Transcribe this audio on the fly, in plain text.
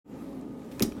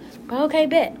Okay,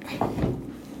 bet.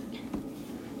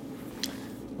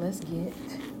 Let's get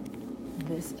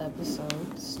this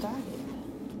episode started.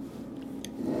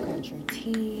 Got your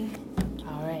tea.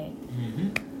 All right.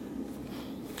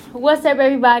 What's up,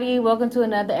 everybody? Welcome to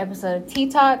another episode of Tea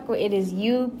Talk, where it is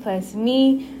you plus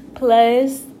me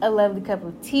plus a lovely cup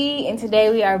of tea. And today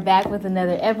we are back with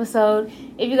another episode.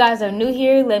 If you guys are new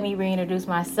here, let me reintroduce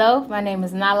myself. My name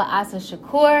is Nala Asa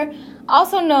Shakur,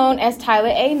 also known as Tyler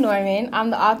A. Norman. I'm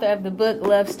the author of the book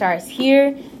Love Starts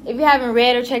Here. If you haven't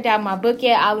read or checked out my book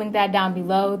yet, I'll link that down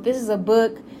below. This is a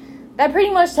book that pretty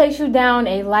much takes you down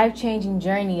a life-changing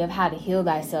journey of how to heal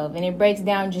thyself, and it breaks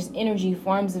down just energy,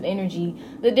 forms of energy,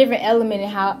 the different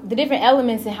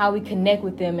elements and how we connect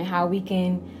with them, and how we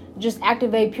can just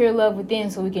activate pure love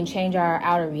within, so we can change our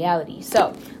outer reality.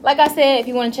 So, like I said, if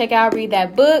you want to check out, read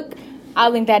that book, I'll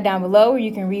link that down below where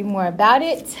you can read more about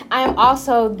it. I am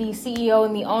also the CEO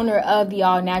and the owner of The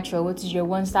All Natural, which is your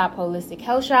one-stop holistic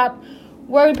health shop,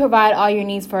 where we provide all your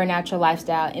needs for a natural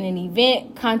lifestyle in an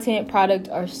event, content, product,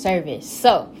 or service.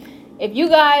 So, if you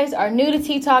guys are new to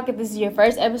Tea Talk, if this is your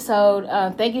first episode,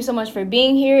 thank you so much for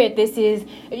being here. If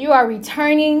you are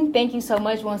returning, thank you so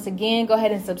much once again. Go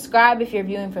ahead and subscribe if you're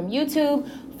viewing from YouTube.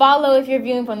 Follow if you're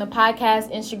viewing from the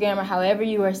podcast, Instagram, or however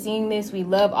you are seeing this. We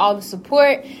love all the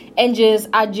support, and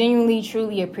I genuinely,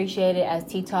 truly appreciate it as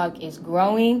Tea Talk is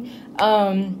growing.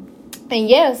 And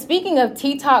yeah, speaking of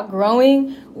Tea Talk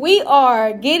growing, we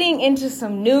are getting into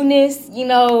some newness. You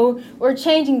know, we're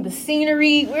changing the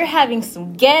scenery. We're having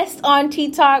some guests on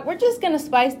Tea Talk. We're just going to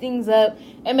spice things up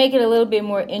and make it a little bit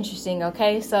more interesting,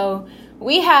 okay? So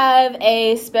we have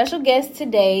a special guest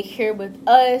today here with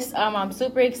us. I'm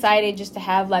super excited just to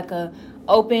have like a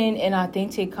open and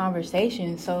authentic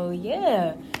conversation. So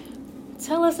yeah,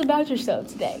 tell us about yourself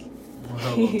today.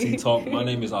 Hello, Tea Talk. My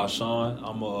name is Asean.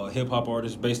 I'm a hip-hop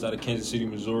artist based out of Kansas City,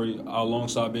 Missouri.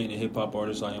 Alongside being a hip-hop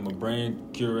artist, I am a brand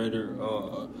curator,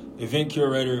 event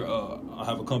curator. I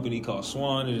have a company called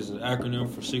SWAN. It is an acronym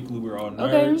for Sickly We're All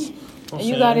Nerds. Okay. And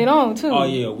you got it on, too. Oh,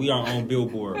 yeah. We are on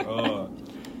Billboard.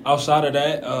 Outside of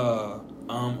that,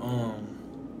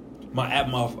 my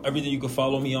app, everything you can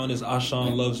follow me on is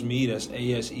Asean Loves Me. That's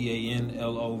ASEAN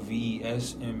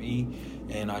LOVESME.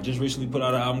 And I just recently put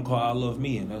out an album called I Love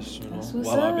Me, and that's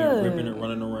while I've been ripping and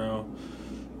running around,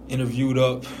 interviewed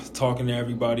up, talking to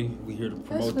everybody. We here to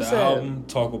promote the album,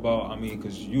 talk about,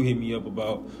 because you hit me up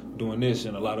about doing this,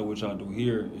 and a lot of what y'all do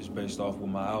here is based off what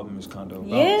my album is kind of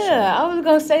about. Yeah, so I was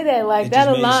going to say that, that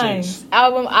aligns.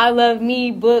 Album, I Love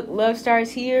Me, book, Love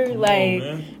Starts Here.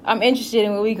 I'm interested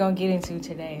in what we're going to get into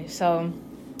today. So,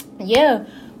 yeah.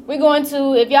 We're going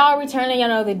to, if y'all are returning, y'all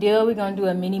know the deal. We're going to do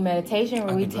a mini meditation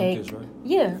where we take... This, right?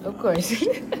 Yeah, of course.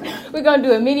 We're going to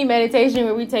do a mini meditation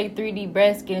where we take 3 deep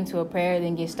breaths, get into a prayer,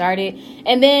 then get started.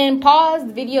 And then pause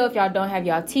the video if y'all don't have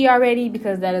y'all tea already,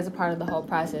 because that is a part of the whole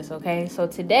process, okay? So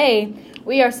today,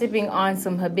 we are sipping on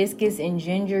some hibiscus and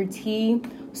ginger tea.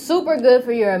 Super good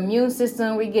for your immune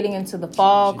system. We're getting into the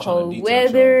fall, cold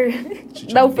weather.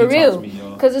 No, for real.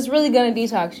 Because it's really going to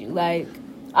detox you.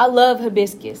 I love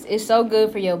hibiscus. It's so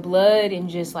good for your blood and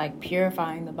just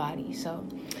purifying the body. So,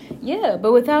 yeah.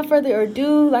 But without further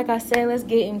ado, like I said, let's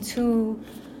get into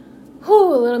a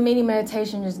little mini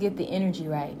meditation. Just get the energy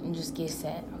right and just get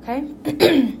set,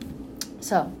 okay?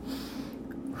 So,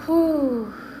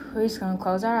 we're just going to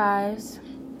close our eyes.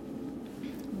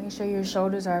 Make sure your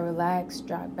shoulders are relaxed.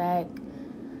 Drop back.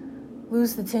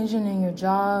 Loose the tension in your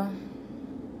jaw.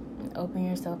 And open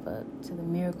yourself up to the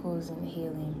miracles and the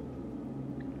healing.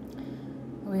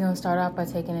 We're going to start off by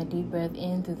taking a deep breath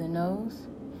in through the nose.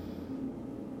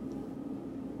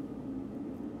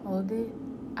 Hold it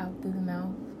out through the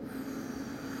mouth.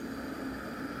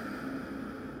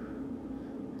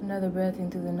 Another breath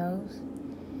in through the nose.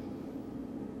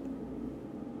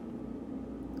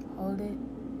 Hold it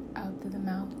out through the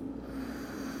mouth.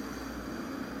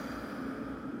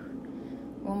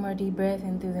 One more deep breath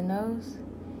in through the nose.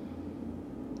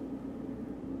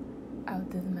 Out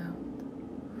through the mouth.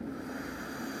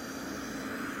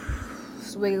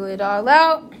 Wiggle it all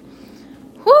out.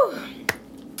 Whew.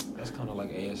 That's kind of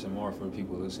like ASMR for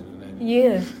people listening.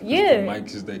 Yeah. The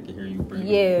mics is they can hear you breathe.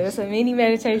 Yeah, it's a mini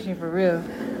meditation for real.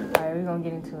 All right, we're going to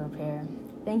get into a prayer.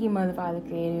 Thank you, Mother, Father,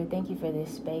 Creator. Thank you for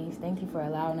this space. Thank you for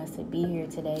allowing us to be here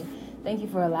today. Thank you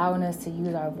for allowing us to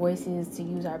use our voices, to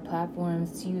use our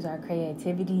platforms, to use our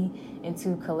creativity, and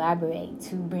to collaborate,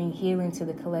 to bring healing to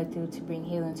the collective, to bring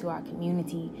healing to our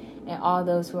community, and all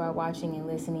those who are watching and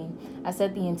listening. I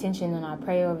set the intention and I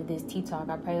pray over this tea talk.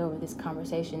 I pray over this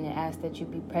conversation and ask that you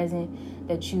be present,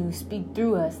 that you speak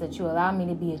through us, that you allow me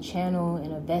to be a channel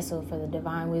and a vessel for the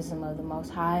divine wisdom of the Most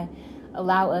High.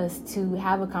 allow us to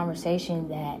have a conversation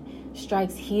that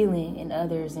strikes healing in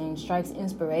others and strikes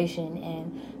inspiration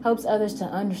and helps others to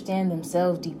understand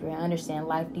themselves deeper and understand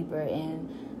life deeper.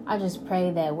 And I just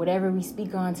pray that whatever we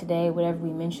speak on today, whatever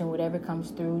we mention, whatever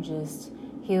comes through, just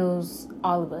heals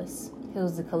all of us,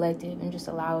 heals the collective, and just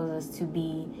allows us to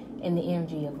be in the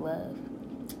energy of love.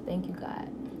 Thank you, God.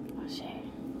 Ashe.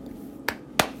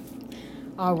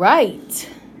 All right.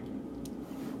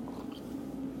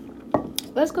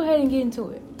 Let's go ahead and get into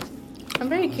it. I'm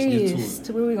very curious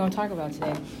to what we're going to talk about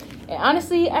today. And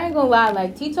honestly, I ain't going to lie,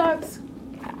 like T-Talks,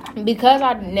 because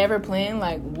I never plan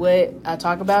like what I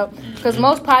talk about, because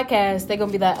most podcasts, they're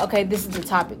going to be like, okay, this is the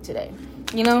topic today.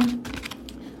 You know?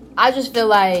 I just feel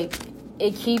like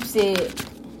it keeps it,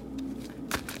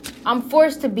 I'm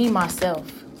forced to be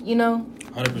myself, you know?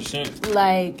 100%.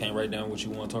 Like, can't write down what you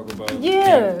want to talk about.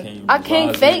 Yeah, I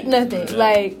can't fake nothing.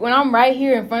 Like, when I'm right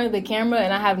here in front of the camera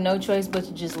and I have no choice but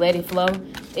to just let it flow,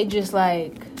 it just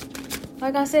like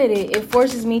I said, it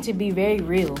forces me to be very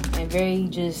real and very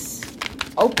just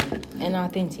open and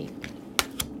authentic.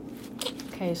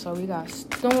 Okay, so we got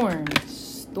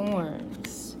storms,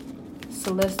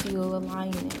 celestial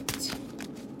alignment.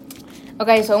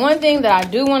 Okay, so one thing that I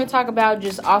do want to talk about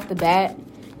just off the bat,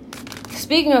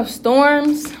 speaking of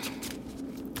storms,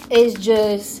 is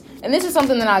just, and this is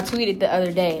something that I tweeted the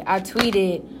other day. I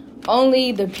tweeted,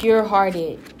 only the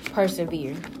pure-hearted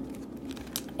persevere.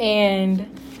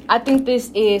 And I think this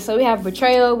is, so we have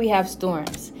betrayal, we have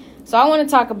storms. So I want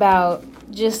to talk about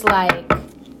just like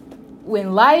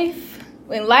when life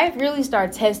really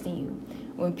starts testing you,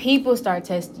 when people start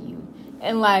testing you,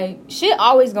 and like shit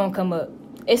always gonna come up,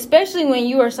 especially when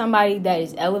you are somebody that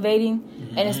is elevating.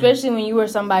 And especially when you are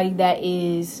somebody that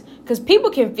is, because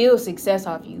people can feel success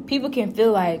off you. People can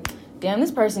feel like, damn,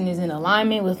 this person is in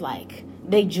alignment with like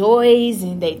their joys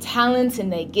and their talents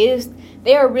and their gifts.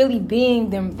 They are really being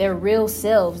their real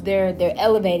selves. They're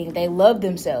elevating. They love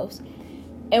themselves.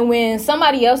 And when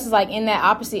somebody else is like in that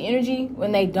opposite energy,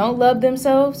 when they don't love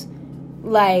themselves,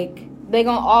 like they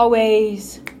gonna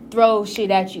always throw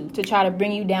shit at you to try to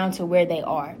bring you down to where they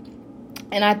are.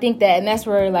 And I think that, and that's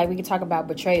where, like, we can talk about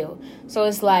betrayal. So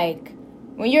it's like,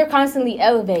 when you're constantly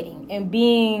elevating and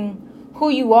being who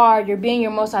you are, you're being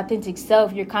your most authentic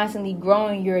self, you're constantly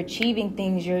growing, you're achieving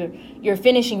things, you're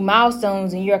finishing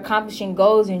milestones, and you're accomplishing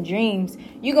goals and dreams,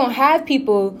 you're going to have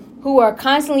people who are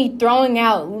constantly throwing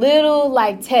out little,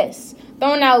 like, tests,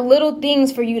 throwing out little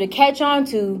things for you to catch on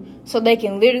to so they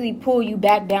can literally pull you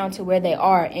back down to where they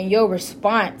are. And your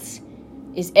response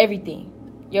is everything.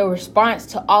 Your response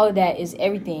to all of that is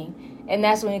everything. And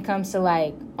that's when it comes to,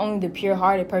 like, only the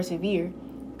pure-hearted persevere.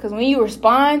 Because when you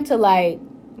respond to, like,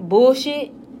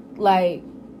 bullshit, like,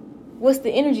 what's the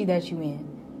energy that you in?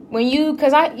 When you,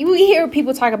 because you hear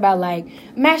people talk about,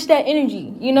 like, match that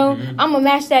energy, you know? I'm going to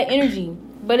match that energy.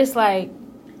 But it's like,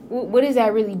 what is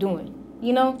that really doing,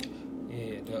 you know?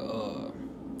 Yeah,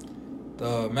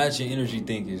 the matching energy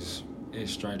thing is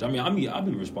strange. I mean, I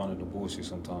be responding to bullshit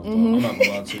sometimes. I'm not gonna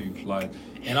lie to you. Like,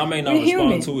 and I may not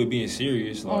respond to it being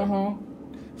serious. Like,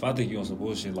 if I think you on some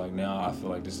bullshit, like now, I feel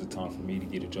like this is the time for me to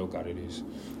get a joke out of this.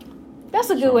 That's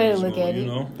a good way to look at it. You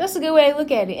know? That's a good way to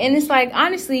look at it. And it's like,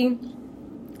 honestly,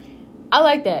 I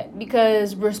like that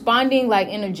because responding like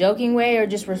in a joking way or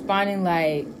just responding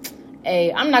like,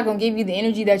 hey, I'm not gonna give you the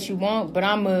energy that you want, but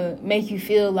I'm gonna make you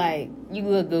feel like you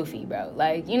look goofy, bro.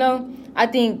 Like, you know, I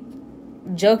think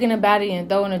joking about it and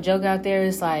throwing a joke out there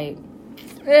is like,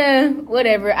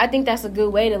 whatever. I think that's a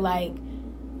good way to like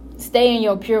stay in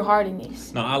your pure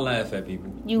heartedness. No, I laugh at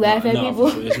people. You laugh at people?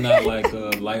 For sure. It's not like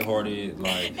lighthearted.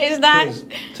 Like, it's not.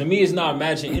 To me, it's not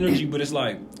matching energy, but it's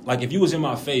like if you was in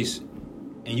my face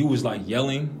and you was like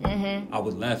yelling, I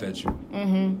would laugh at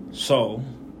you. So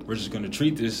we're just gonna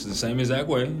treat this the same exact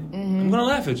way. I'm gonna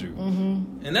laugh at you,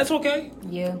 and that's okay.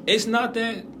 Yeah, it's not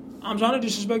that I'm trying to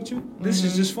disrespect you. This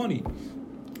is just funny.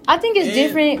 I think it's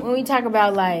different when we talk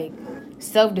about like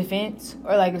self-defense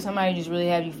or like if somebody just really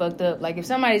have you fucked up. Like if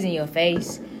somebody's in your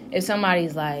face, if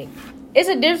somebody's like, it's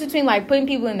a difference between like putting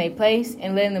people in their place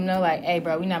and letting them know like, hey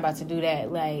bro, we're not about to do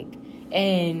that. Like,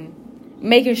 and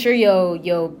making sure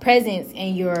your presence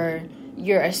and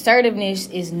your assertiveness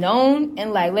is known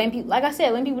and like letting people, like I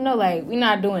said, letting people know like we're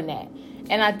not doing that.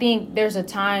 And I think there's a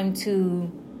time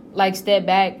to like step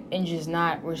back and just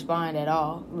not respond at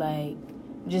all. Like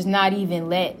just not even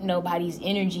let nobody's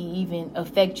energy even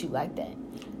affect you like that.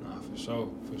 Nah, for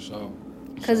sure.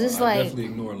 Because it's I like, definitely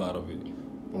ignore a lot of it.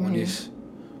 But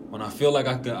when I feel like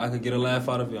I could get a laugh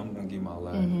out of it, I'm gonna get my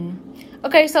laugh.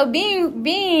 Okay, so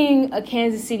being a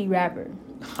Kansas City rapper,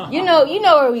 you know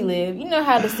where we live. You know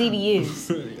how the city is.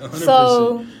 100%.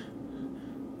 So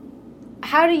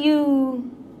how do you...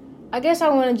 I guess I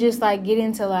want to just, like, get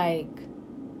into, like,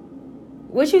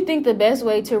 what you think the best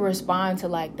way to respond to,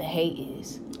 like, the hate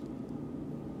is?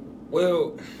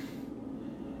 Well,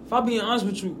 if I'm being honest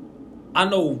with you, I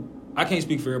know I can't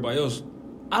speak for everybody else.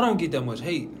 I don't get that much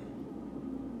hate.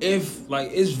 If,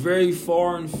 like, it's very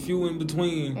far and few in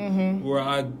between where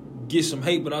I get some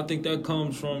hate, but I think that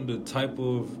comes from the type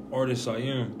of artist I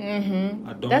am.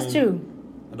 That's true.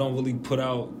 I don't really put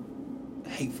out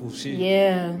hateful shit.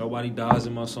 Yeah. Nobody dies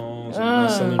in my songs. I'm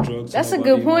not selling drugs. That's a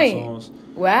good point.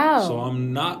 Wow. So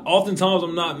oftentimes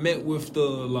I'm not met with the,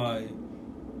 like,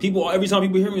 people, every time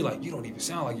people hear me, like, you don't even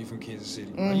sound like you're from Kansas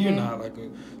City. Like, you're not like a...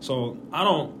 So I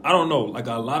don't know. Like,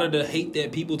 a lot of the hate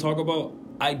that people talk about,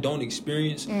 I don't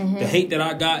experience. The hate that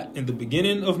I got in the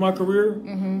beginning of my career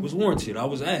was warranted. I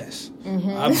was ass.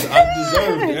 I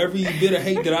deserved every bit of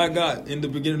hate that I got in the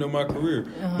beginning of my career.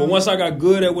 But once I got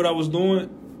good at what I was doing,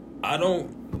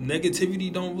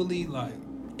 negativity don't really, like,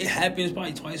 it happens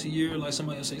probably twice a year. Like,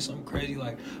 somebody will say something crazy.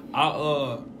 Like,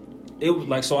 it was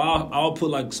like, so I'll put,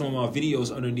 like, some of my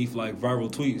videos underneath, like, viral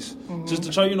tweets just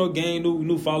to try, gain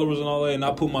new followers and all that. And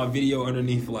I put my video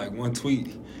underneath, like, one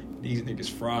tweet. These niggas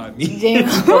fried me. Damn.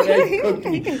 They cooked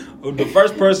me. The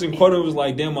first person quoted was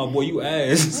like, damn, my boy, you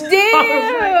ass.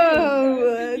 Damn.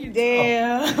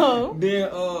 Damn.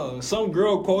 Then some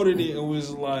girl quoted it and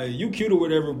was like, you cute or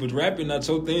whatever, but rapping not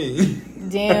your thing.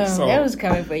 Damn. So, that was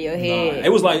coming for your head. Nah,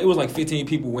 it was like 15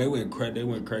 people. They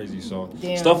went crazy. So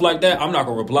stuff like that, I'm not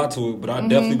going to reply to it, but I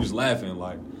definitely was laughing.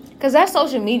 Like, because that's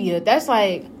social media. That's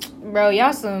like, bro,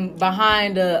 y'all some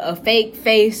behind a fake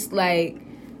face, like,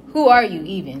 who are you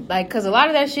even? Like, because a lot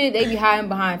of that shit, they be hiding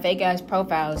behind fake-ass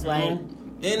profiles. Like,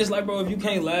 and it's like, bro, if you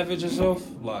can't laugh at yourself,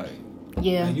 like,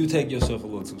 man, you take yourself a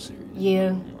little too serious. Yeah.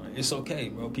 Like, it's okay,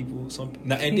 bro. People, and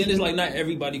then it's like, not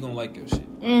everybody gonna like your shit.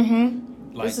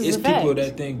 Like, it's people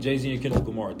that think Jay-Z and Kendrick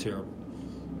Lamar are terrible.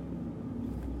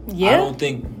 Yeah. I don't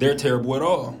think they're terrible at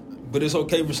all. But it's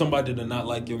okay for somebody to not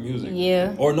like your music.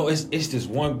 Yeah. Or no, it's this I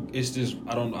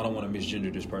don't want to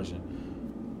misgender this person.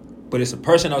 But it's a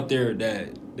person out there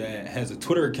that has a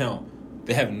Twitter account.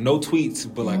 They have no tweets,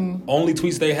 but like only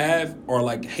tweets they have are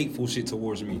like hateful shit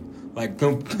towards me. Like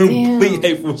complete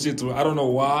hateful shit to me. I don't know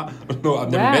why. I don't know. I've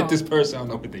never met this person. I don't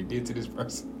know what they did to this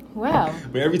person. Wow.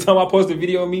 But every time I post a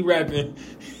video of me rapping,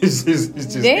 it's just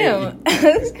damn.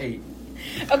 It's hate.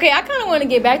 Okay, I kind of want to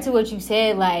get back to what you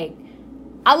said. Like,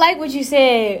 I like what you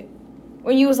said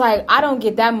when you was like, I don't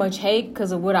get that much hate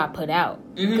because of what I put out,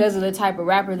 because of the type of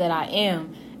rapper that I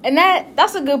am. And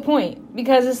that's a good point,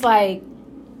 because it's like,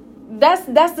 that's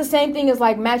the same thing as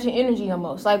like matching energy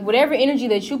almost. Like, whatever energy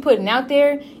that you putting out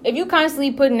there, if you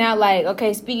constantly putting out like,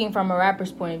 okay, speaking from a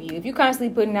rapper's point of view, if you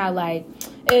constantly putting out like,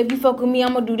 hey, if you fuck with me,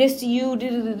 I'm gonna do this to you,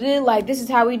 like, this is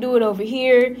how we do it over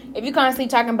here. If you constantly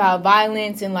talking about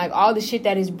violence and like all the shit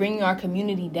that is bringing our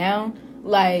community down,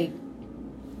 like,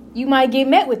 you might get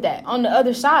met with that on the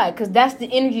other side, because that's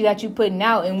the energy that you putting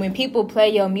out. And when people play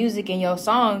your music and your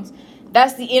songs,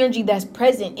 that's the energy that's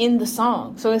present in the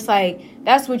song. So it's like,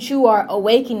 that's what you are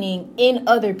awakening in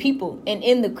other people and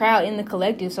in the crowd, in the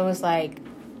collective. So it's like,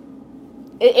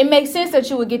 it makes sense that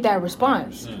you would get that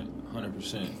response.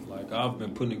 100%. Like, I've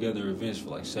been putting together events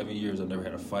for like 7 years. I've never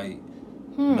had a fight,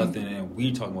 nothing. And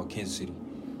we're talking about Kansas City.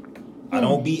 I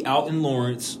don't be out in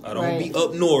Lawrence. I don't be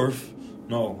up north.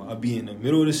 No, I be in the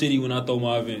middle of the city when I throw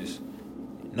my events.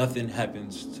 Nothing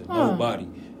happens to nobody.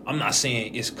 I'm not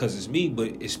saying it's because it's me, but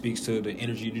it speaks to the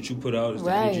energy that you put out, it's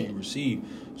the energy you receive.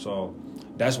 So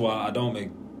that's why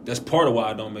that's part of why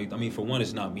I don't make, I mean, for one,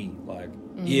 it's not me. Like,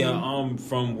 yeah, I'm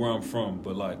from where I'm from,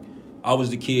 but like, I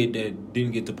was the kid that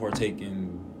didn't get to partake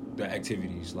in the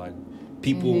activities. Like,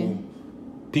 people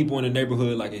in the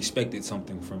neighborhood, like, expected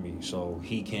something from me, so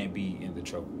he can't be in the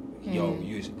trouble. Yo,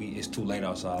 it's too late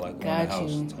outside, like, around the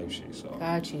house type shit. So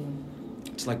got you.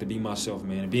 Just like to be myself,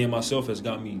 man. And being myself has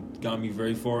got me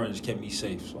very far and it's kept me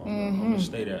safe. So I'm gonna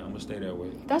stay that way.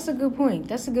 That's a good point.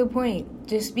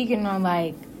 Just speaking on,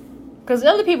 like, because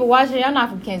other people watching, y'all not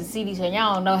from Kansas City, so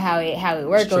y'all don't know how it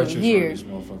works over here.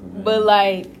 But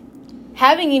like,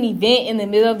 having an event in the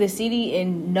middle of the city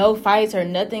and no fights or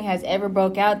nothing has ever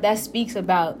broke out, that speaks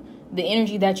about the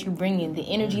energy that you bring in, the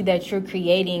energy that you're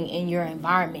creating in your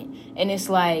environment. And it's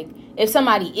like, if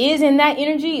somebody is in that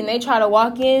energy and they try to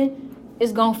walk in,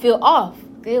 it's gonna feel off.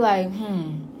 They're like,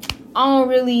 I don't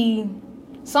really,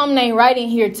 something ain't right in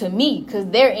here to me, because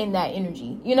they're in that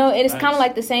energy, And it's kind of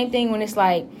like the same thing when it's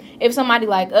like, if somebody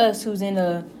like us who's in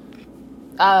a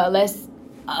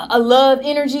love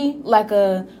energy, like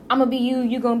I'm gonna be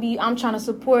you gonna be, I'm trying to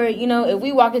support, if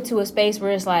we walk into a space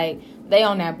where it's like they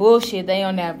on that bullshit. They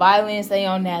on that violence. They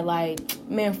on that, like,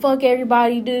 man, fuck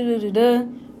everybody.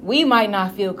 We might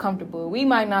not feel comfortable. We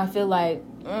might not feel like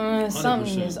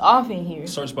something is off in here.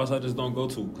 Certain spots I just don't go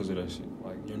to because of that shit.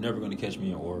 Like, you're never going to catch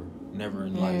me in Or. Never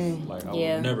in life. Like, I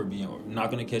will never be in Or. Not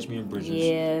going to catch me in Bridges.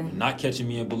 Yeah. Not catching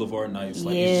me in Boulevard Nights.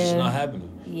 Like, it's just not happening.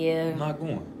 Yeah. I'm not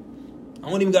going. I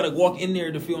don't even got to walk in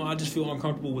there to feel, I just feel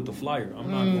uncomfortable with the flyer.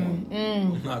 I'm not going.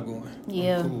 I'm not going.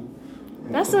 Yeah. Cool.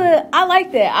 I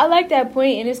like that. I like that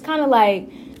point. And it's kind of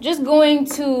like, just going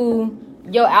to,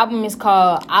 your album is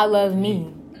called I Love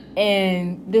Me.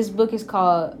 And this book is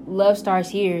called Love Starts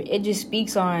Here. It just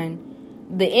speaks on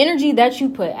the energy that you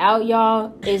put out,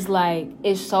 y'all, is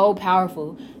so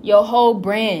powerful. Your whole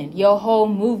brand, your whole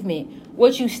movement,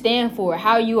 what you stand for,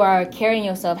 how you are carrying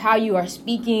yourself, how you are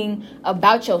speaking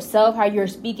about yourself, how you're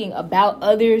speaking about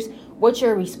others, what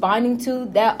you're responding to,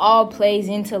 that all plays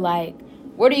into, like,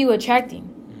 what are you attracting?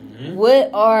 Mm-hmm.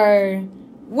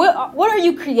 What are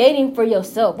you creating for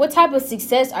yourself? What type of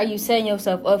success are you setting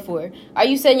yourself up for? Are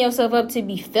you setting yourself up to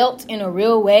be felt in a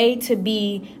real way, to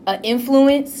be an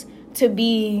influence, to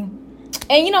be...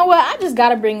 And you know what? I just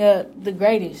gotta bring up the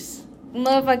greatest,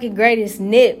 motherfucking greatest,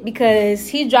 Nip, because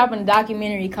he's dropping a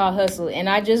documentary called Hustle, and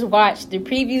I just watched the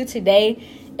preview today,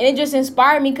 and it just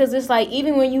inspired me, because it's like,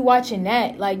 even when you watching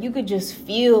that, like, you could just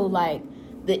feel, like,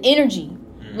 the energy.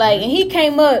 Mm-hmm. Like, and he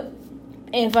came up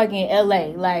in fucking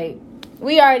LA. Like,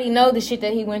 we already know the shit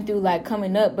that he went through, like,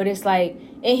 coming up, but it's like,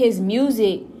 in his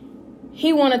music,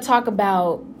 he want to talk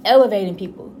about elevating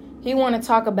people. He want to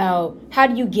talk about how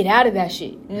do you get out of that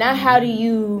shit, not how do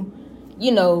you,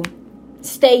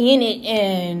 stay in it,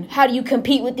 and how do you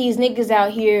compete with these niggas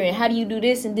out here, and how do you do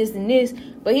this and this and this.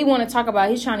 But he want to talk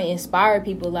about, he's trying to inspire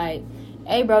people, like,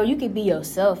 hey, bro, you can be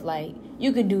yourself. Like,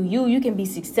 you can do you. You can be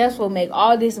successful, make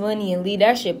all this money, and leave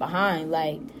that shit behind.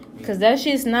 Like, because that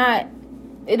shit's not,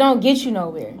 it don't get you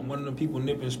nowhere. I'm one of the people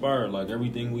Nip inspired. Like,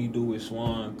 everything we do with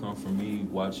Swan come from me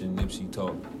watching Nipsey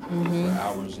talk for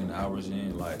hours and hours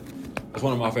in. Like, that's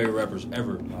one of my favorite rappers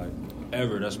ever. Like,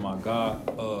 ever. That's my guy.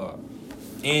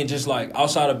 And just, like,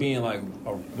 outside of being, like,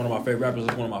 one of my favorite rappers,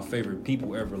 that's one of my favorite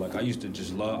people ever. Like, I used to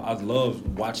just I loved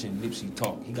watching Nipsey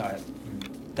talk. He got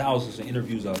thousands of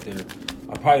interviews out there.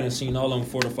 I probably done seen all of them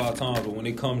 4 to 5 times, but when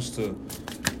it comes to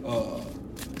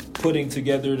putting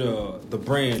together the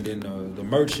brand and the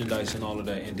merchandise and all of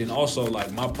that, and then also,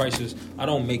 like, my prices, I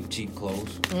don't make cheap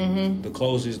clothes. Mm-hmm. The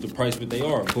clothes is the price what they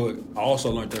are, but I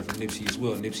also learned that from Nipsey as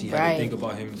well. Nipsey had to think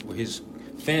about him, his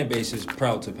fan base is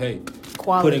proud to pay.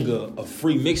 Quality. Putting a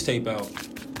free mixtape out,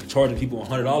 charging people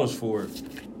 $100 for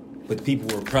it, but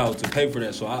people were proud to pay for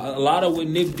that. So a lot of what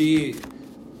Nip did,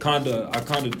 I kind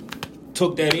of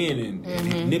took that in, and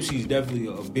Nipsey's definitely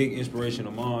a big inspiration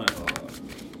of mine.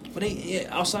 But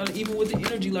outside of, even with the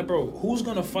energy, like, bro, who's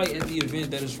gonna fight at the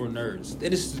event that is for nerds?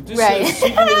 That is this right.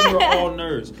 We're all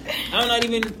nerds.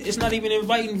 It's not even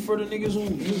inviting for the niggas who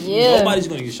nobody's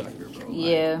gonna get shot here, bro.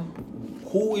 Yeah.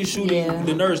 Like, who is shooting? Yeah.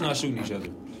 The nerds not shooting each other.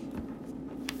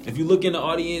 If you look in the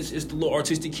audience, it's the little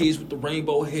artistic kids with the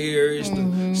rainbow hair. It's the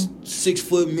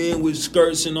 6-foot men with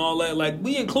skirts and all that. Like,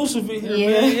 we inclusive in here,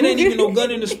 man. It ain't even no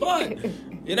gun in the spot.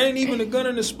 It ain't even a gun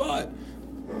in the spot.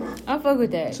 I fuck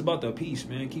with that. It's about the peace,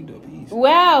 man. Keep the peace.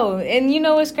 Wow. And you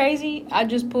know what's crazy? I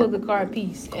just pulled the card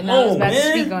peace. And I was about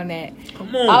to speak on that.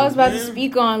 Come on, I was about to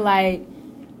speak on, like,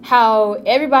 how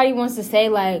everybody wants to say,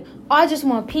 like, oh, I just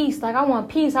want peace. Like, I want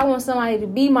peace. I want somebody to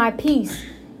be my peace.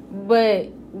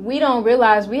 But we don't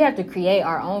realize we have to create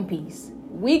our own peace.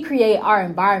 We create our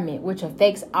environment, which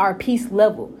affects our peace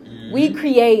level. Mm-hmm. We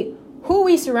create who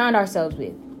we surround ourselves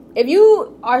with. If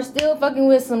you are still fucking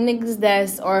with some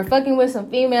niggas or fucking with some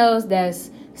females that's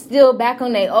still back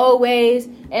on their old ways,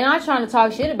 and I'm not trying to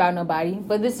talk shit about nobody,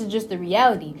 but this is just the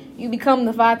reality. You become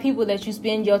the 5 people that you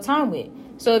spend your time with.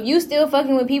 So if you still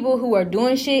fucking with people who are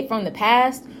doing shit from the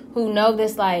past, who know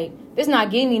this, like, this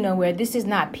not getting me nowhere, this is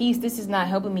not peace, this is not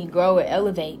helping me grow or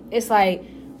elevate. It's like,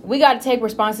 we got to take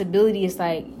responsibility. It's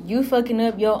like, you fucking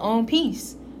up your own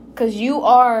peace. Because you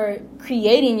are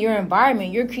creating your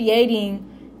environment.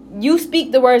 You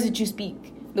speak the words that you speak.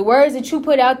 The words that you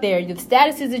put out there, the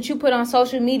statuses that you put on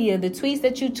social media, the tweets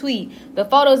that you tweet, the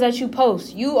photos that you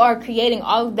post. You are creating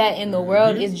all of that, and the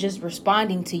world is just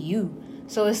responding to you.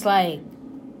 So it's like,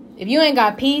 if you ain't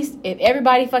got peace, if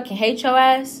everybody fucking hates your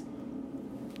ass,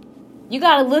 you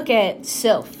got to look at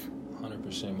self.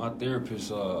 100%. My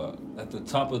therapist, at the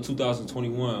top of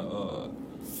 2021,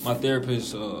 my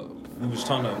therapist, we was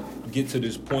trying to get to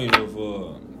this point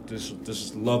of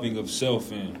this loving of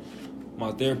self, and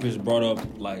my therapist brought up,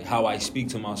 like, how I speak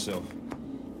to myself.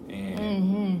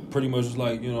 And pretty much it's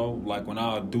like, you know, like when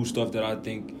I do stuff that I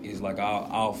think is like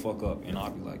I'll fuck up, and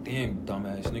I'll be like, damn,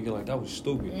 dumbass nigga, like that was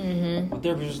stupid. My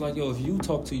therapist is like, yo,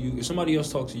 if somebody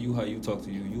else talks to you how you talk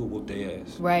to you, you'll whoop their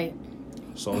ass. Right.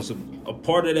 So it's a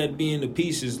part of that being the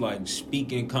peace is like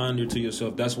speaking kinder to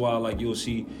yourself. That's why like you'll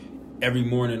see every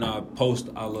morning I post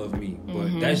I love me.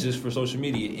 But that's just for social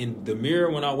media. In the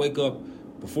mirror when I wake up,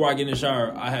 before I get in the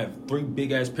shower, I have 3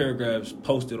 big ass paragraphs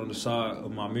posted on the side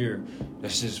of my mirror.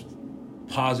 That's just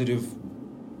positive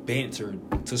banter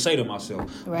to say to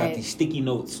myself. Right. I got these sticky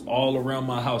notes all around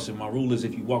my house, and my rule is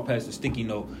if you walk past a sticky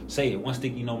note, say it. One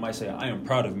sticky note might say, I am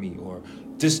proud of me, or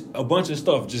just a bunch of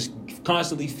stuff, just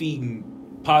constantly feeding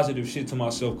positive shit to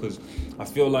myself, because I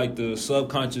feel like the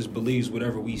subconscious believes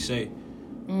whatever we say.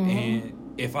 And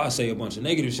if I say a bunch of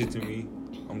negative shit to me,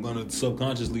 I'm going to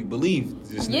subconsciously believe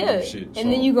this negative shit.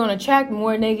 And then you're going to attract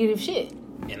more negative shit.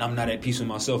 And I'm not at peace with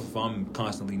myself if I'm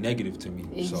constantly negative to me.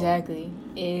 Exactly.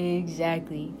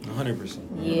 Exactly. 100%.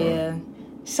 Yeah.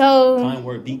 So... Kind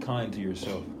word, be kind to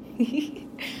yourself.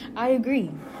 I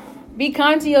agree. Be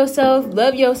kind to yourself,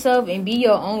 love yourself, and be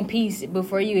your own peace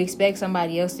before you expect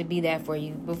somebody else to be that for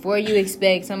you. Before you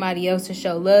expect somebody else to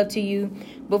show love to you.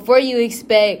 Before you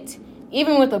expect,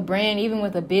 even with a brand, even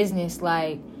with a business,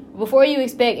 like, before you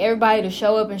expect everybody to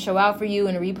show up and show out for you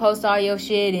and to repost all your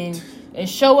shit and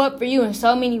show up for you in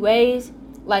so many ways,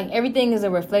 like, everything is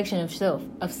a reflection of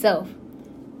self.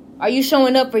 Are you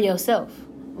showing up for yourself?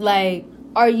 Like,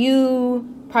 are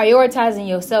you prioritizing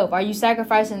yourself? Are you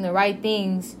sacrificing the right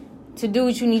things to do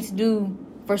what you need to do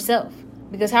for self?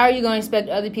 Because how are you going to expect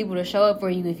other people to show up for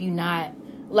you if you're not?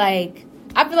 Like,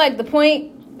 I feel like the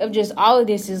point of just all of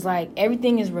this is, like,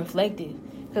 everything is reflective.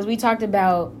 Because we talked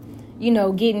about, you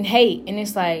know, getting hate. And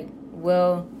it's like,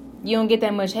 well, you don't get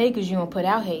that much hate because you don't put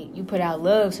out hate. You put out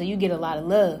love, so you get a lot of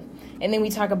love. And then we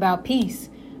talk about peace.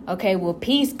 Okay, well,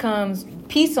 peace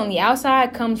on the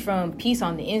outside comes from peace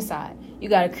on the inside. You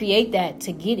got to create that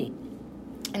to get it.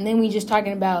 And then we just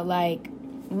talking about, like,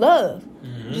 love.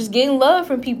 Just getting love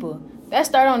from people. That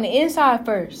start on the inside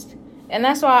first. And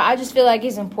that's why I just feel like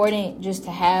it's important just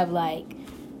to have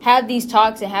these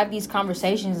talks and have these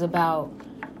conversations about,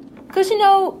 because, you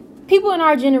know, people in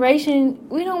our generation,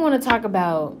 we don't want to talk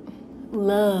about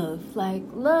love. Like,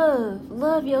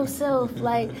 love yourself.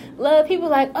 Like, love. People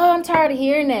like, oh, I'm tired of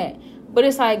hearing that. But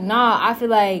it's like, nah, I feel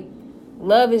like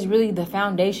love is really the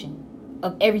foundation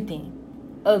of everything.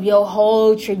 Of your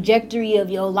whole trajectory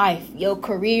of your life. Your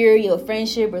career, your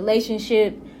friendship,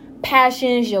 relationship,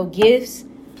 passions, your gifts.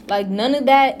 Like, none of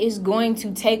that is going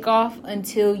to take off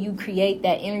until you create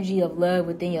that energy of love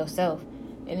within yourself.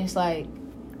 And it's like,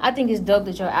 I think it's dope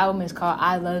that your album is called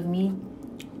I Love Me.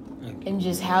 And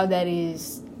just how that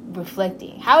is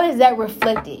reflecting. How is that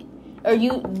reflected?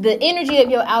 The energy of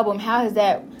your album, how is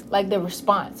that, like, the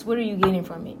response? What are you getting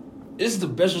from it? It's the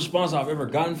best response I've ever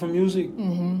gotten from music.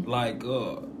 Like,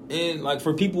 and, like,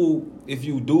 for people, if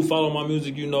you do follow my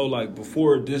music, you know, like,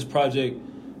 before this project,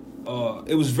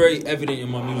 it was very evident in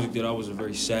my music that I was a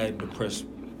very sad, depressed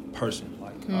person.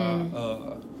 Like,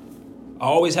 I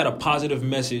always had a positive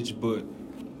message, but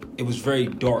it was very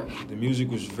dark. The music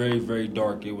was very, very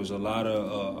dark. It was a lot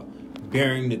of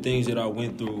bearing the things that I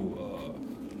went through,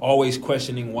 always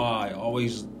questioning why,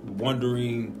 always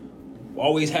wondering,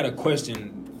 always had a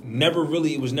question.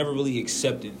 It was never really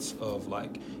acceptance of,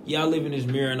 like, yeah, I live in this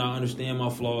mirror and I understand my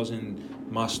flaws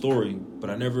and my story, but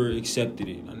I never accepted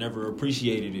it. I never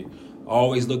appreciated it. I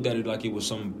always looked at it like it was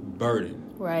some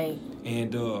burden. Right.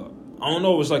 And I don't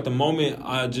know, it was like the moment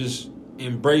I just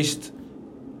embraced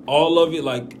all of it.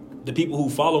 Like, the people who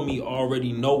follow me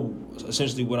already know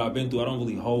essentially what I've been through. I don't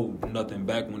really hold nothing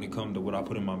back when it comes to what I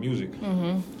put in my music.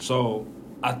 So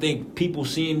I think people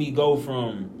seeing me go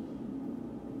from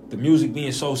the music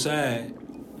being so sad,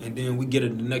 and then we get the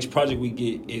next project we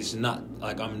get, it's not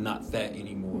like I'm not that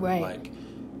anymore. Right. Like,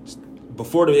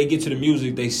 before they get to the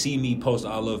music, they see me post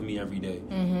I Love Me every day.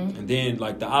 And then,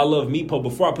 like, the I Love Me post,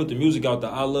 before I put the music out, the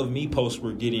I Love Me posts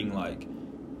were getting, like,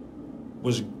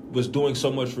 was doing so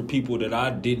much for people that I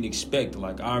didn't expect.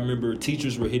 Like, I remember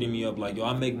teachers were hitting me up like, yo,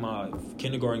 I make my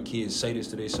kindergarten kids say this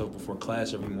to themselves before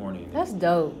class every morning. That's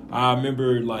dope. I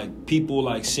remember, like, people,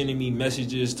 like, sending me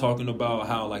messages talking about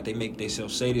how, like, they make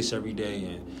themselves say this every day.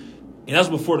 And that's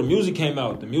before the music came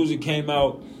out. The music came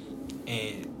out,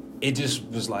 and it just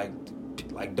was, like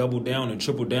double down and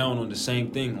triple down on the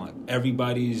same thing. Like,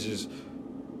 everybody's just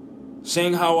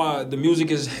saying how the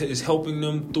music is helping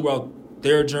them throughout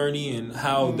their journey and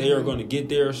how they are going to get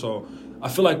there. So I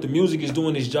feel like the music is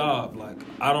doing its job. Like,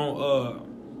 I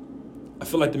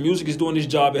feel like the music is doing its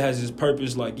job. It has its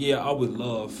purpose. Like, yeah, I would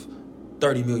love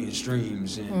 30 million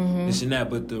streams and this and that,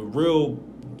 but the real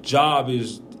job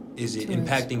is it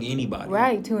impacting anybody?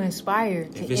 Right, to inspire.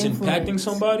 If it's impacting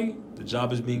somebody, the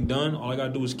job is being done. All I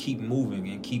gotta do is keep moving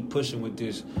and keep pushing with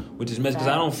this message. Because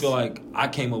I don't feel like I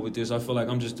came up with this. I feel like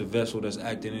I'm just a vessel that's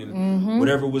acting in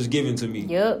whatever was given to me.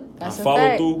 Yep, that's I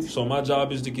follow through. So my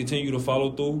job is to continue to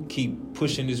follow through, keep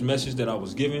pushing this message that I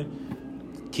was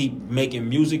given, keep making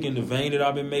music in the vein that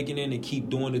I've been making in, and keep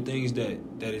doing the things that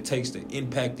it takes to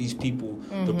impact these people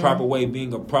the proper way,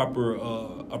 being a proper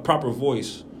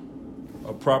voice.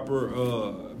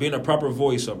 Being a proper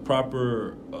voice,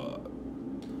 because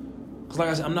like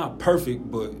I said, I'm not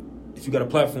perfect, but if you got a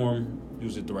platform,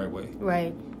 use it the right way.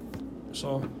 Right.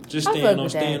 So just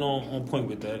staying on point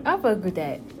with that. I fuck with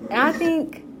that. And I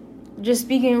think, just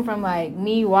speaking from like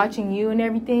me watching you and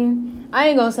everything, I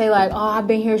ain't gonna say like, oh, I've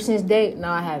been here since day. No,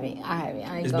 I haven't. I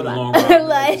ain't it's gonna been lie. A long ride.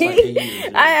 Like, it's like 8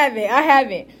 years. I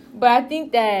haven't. But I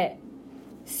think that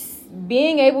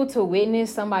being able to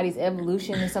witness somebody's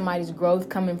evolution and somebody's growth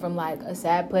coming from like a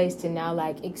sad place to now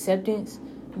like acceptance,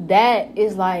 that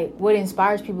is like what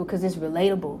inspires people, because it's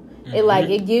relatable.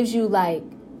 It gives you like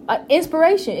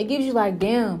inspiration. It gives you like,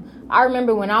 damn, I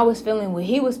remember when I was feeling what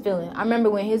he was feeling. I remember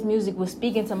when his music was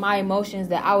speaking to my emotions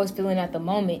that I was feeling at the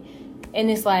moment.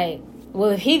 And it's like,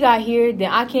 well, if he got here,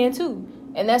 then I can too.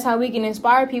 And that's how we can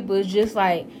inspire people, is just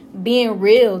like being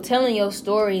real, telling your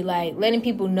story, like letting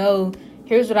people know,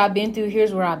 here's what I've been through,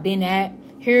 here's where I've been at,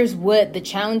 here's what the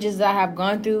challenges that I have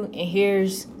gone through, and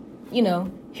here's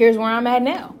where I'm at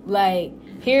now. Like,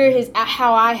 here is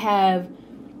how I have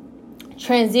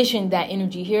transitioned that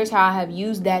energy. Here's how I have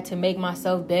used that to make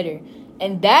myself better.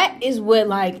 And that is what,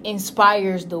 like,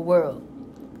 inspires the world.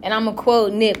 And I'm going to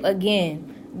quote Nip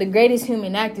again. The greatest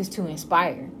human act is to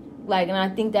inspire. Like, and I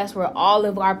think that's where all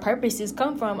of our purposes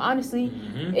come from, honestly.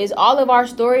 Is all of our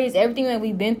stories, everything that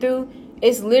we've been through,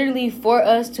 it's literally for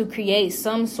us to create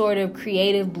some sort of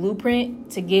creative blueprint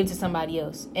to give to somebody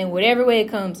else in whatever way it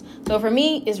comes. So for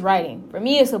me, it's writing. For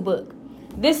me, it's a book.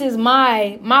 This is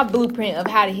my blueprint of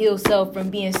how to heal self from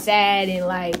being sad and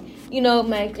like,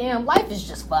 like, damn, life is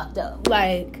just fucked up.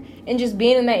 Like, and just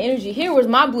being in that energy. Here was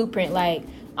my blueprint. Like,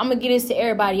 I'm going to get this to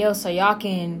everybody else so y'all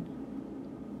can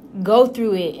go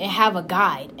through it and have a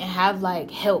guide and have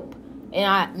like help.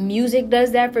 And music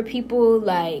does that for people.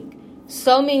 Like,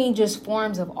 so many just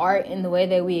forms of art and the way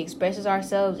that we express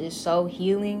ourselves is so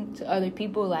healing to other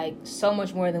people, like so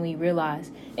much more than we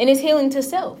realize. And it's healing to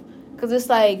self. Because it's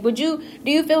like, do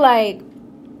you feel like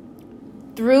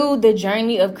through the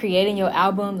journey of creating your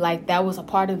album, like that was a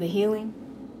part of the healing?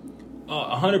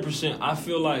 100%.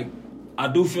 I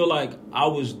do feel like I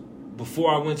was,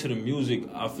 before I went to the music,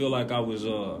 I feel like I was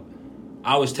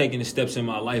taking the steps in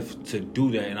my life to do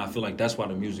that, and I feel like that's why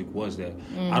the music was that.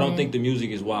 I don't think the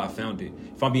music is why I found it.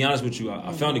 If I'm being honest with you,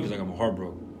 I found it because I got my heart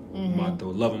broke. The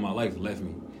love of my life left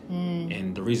me,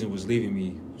 and the reason it was leaving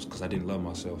me was because I didn't love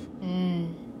myself.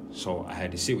 So I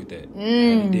had to sit with that. I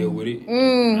had to deal with it.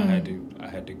 I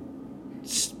had to.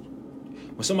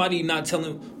 When somebody not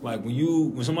telling, like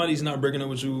when somebody's not breaking up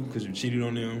with you because you cheated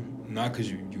on them, not because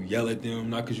you yell at them,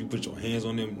 not because you put your hands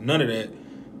on them, none of that.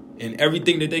 And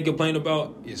everything that they complain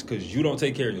about is because you don't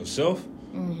take care of yourself.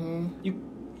 You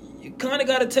kind of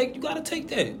gotta take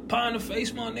that pie in the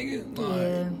face, my nigga.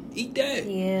 Like, eat that.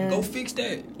 Yeah. Go fix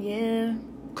that. Yeah.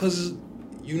 Cause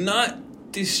you're not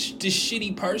this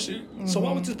shitty person. So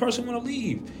why would this person want to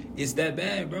leave? It's that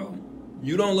bad, bro.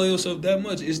 You don't love yourself that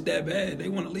much. It's that bad. They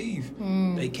want to leave.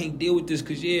 They can't deal with this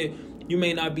because you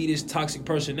may not be this toxic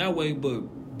person that way, but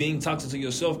being toxic to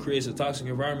yourself creates a toxic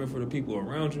environment for the people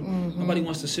around you. Nobody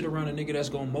wants to sit around a nigga that's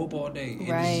gonna mope all day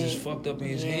and is just fucked up in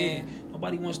his head.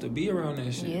 Nobody wants to be around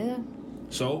that shit. Yeah.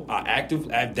 So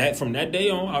from that day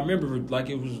on, I remember like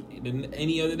it was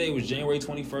any other day. It was January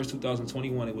 21st,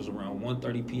 2021. It was around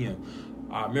 1:30 p.m.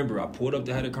 I remember I pulled up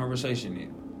to have a conversation.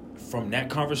 And from that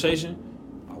conversation,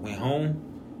 I went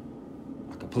home.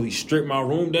 I completely stripped my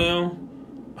room down.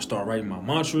 I started writing my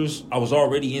mantras. I was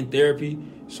already in therapy.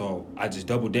 So I just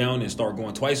doubled down and started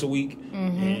going twice a week.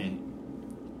 And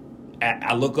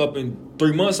I look up in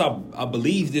 3 months, I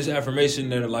believe this affirmation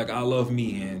that like, I love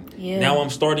me. And now I'm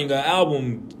starting an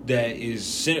album that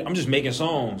is, I'm just making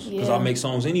songs because I make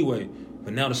songs anyway.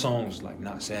 But now the song's like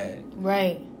not sad.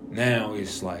 Right. Now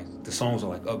it's like, the songs are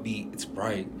like upbeat. It's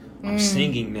bright. I'm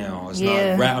singing now. It's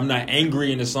not rap. I'm not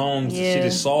angry in the songs. The shit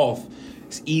is soft.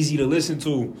 It's easy to listen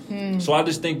to. So I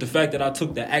just think the fact that I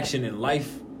took the action in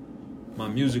life, my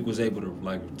music was able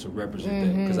to represent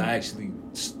that, because I actually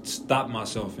stopped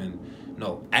myself and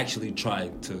actually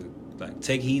tried to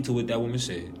take heed to what that woman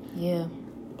said. Yeah.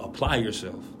 Apply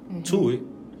yourself to it,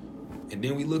 and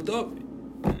then we looked up.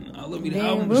 I love me the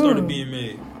album started being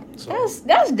made. So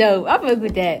that's dope. I fuck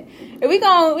with that. And we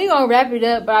gonna wrap it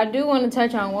up, but I do want to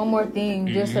touch on one more thing,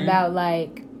 just about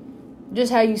like,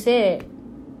 just how you said,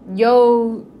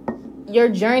 your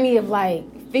journey of like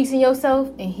fixing yourself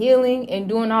and healing and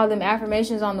doing all them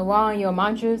affirmations on the wall and your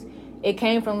mantras. It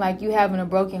came from like you having a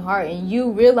broken heart and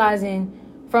you realizing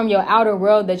from your outer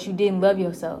world that you didn't love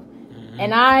yourself.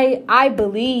 And I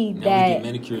believe now that we get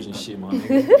manicures and shit, my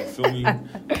nigga. You feel me?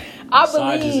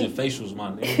 Massages and facials,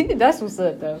 my nigga. That's what's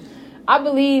up, though. I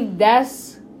believe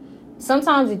that's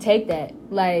sometimes it take that.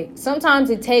 Like sometimes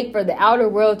it take for the outer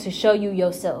world to show you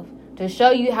yourself, to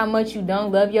show you how much you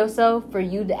don't love yourself, for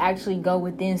you to actually go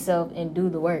within self and do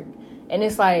the work. And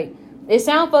it's like, it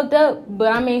sound fucked up,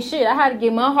 but I mean, shit, I had to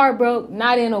get my heart broke,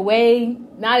 not in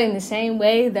the same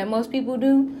way that most people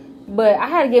do. But I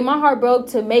had to get my heart broke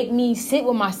to make me sit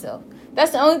with myself.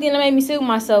 That's the only thing that made me sit with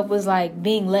myself, was like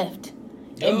being left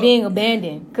and being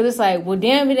abandoned. Because it's like, well,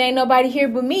 damn, it ain't nobody here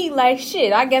but me. Like,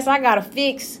 shit, I guess I got to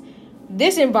fix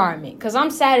this environment because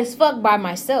I'm sad as fuck by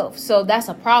myself. So that's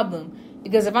a problem.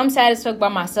 Because if I'm sad as fuck by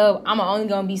myself, I'm only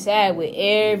going to be sad with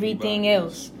everything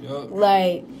else.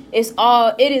 Like,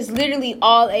 it is literally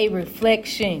all a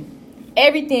reflection.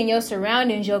 Everything, your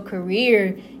surroundings, your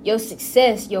career, your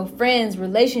success, your friends,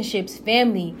 relationships,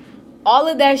 family, all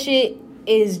of that shit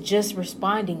is just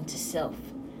responding to self.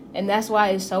 And that's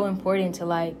why it's so important to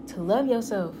love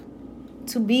yourself,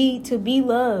 to be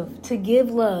loved, to give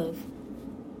love,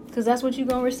 because that's what you're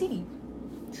going to receive.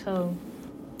 So,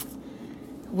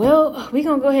 well, we're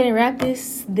going to go ahead and wrap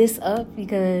this up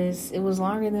because it was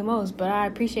longer than most, but I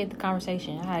appreciate the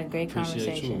conversation. I had a great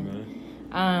conversation. You, man.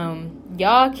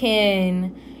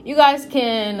 You guys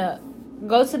can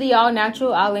go to the Y'all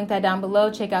Natural. I'll link that down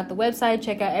below. Check out the website.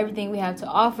 Check out everything we have to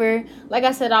offer. Like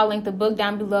I said, I'll link the book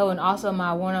down below and also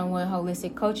my one-on-one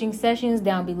holistic coaching sessions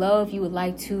down below if you would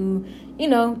like to,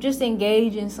 just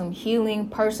engage in some healing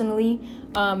personally.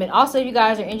 And also, if you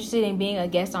guys are interested in being a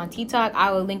guest on T-Talk,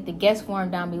 I will link the guest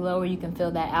form down below where you can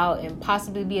fill that out and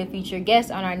possibly be a featured guest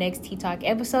on our next T-Talk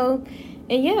episode.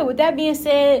 And yeah, with that being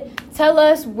said, tell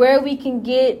us where we can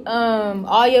get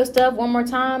all your stuff one more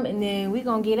time, and then we're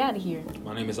going to get out of here.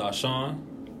 My name is Asean.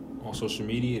 On social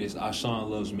media, it is Asean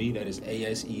Loves Me. That is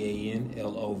ASEAN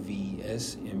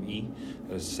LOVSME.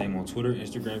 That's the same on Twitter,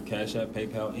 Instagram, Cash App,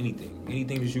 PayPal, anything.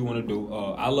 Anything that you want to do.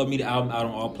 I Love Me, the album, out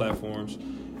on all platforms.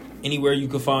 Anywhere you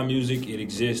can find music, it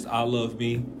exists. I Love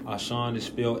Me. Asean is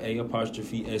spelled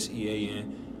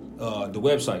A''SEAN. The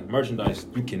website, merchandise.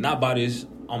 You cannot buy this.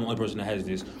 I'm the only person that has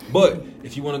this. But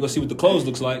if you want to go see what the clothes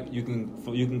looks like, you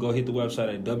can go hit the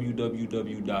website at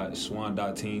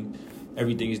www.swan.team.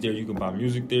 Everything is there. You can buy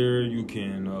music there. You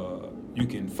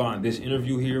can find this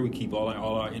interview here. We keep all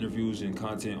our interviews and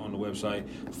content on the website.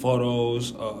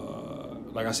 Photos,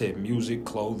 like I said, music,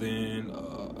 clothing,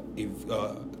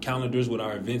 calendars with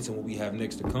our events and what we have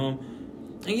next to come.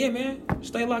 And yeah, man,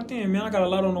 stay locked in, man. I got a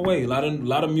lot on the way. A lot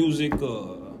of music.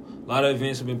 A lot of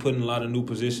events have been put in a lot of new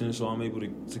positions, so I'm able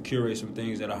to curate some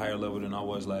things at a higher level than I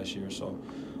was last year. So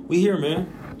we here, man.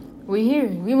 We here.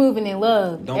 We moving in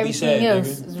love. Don't Everything be sad,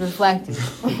 else nigga. is reflected.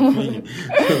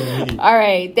 All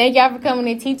right. Thank y'all for coming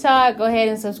to T-Talk. Go ahead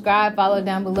and subscribe, follow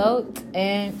down below,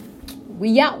 and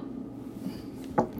we out.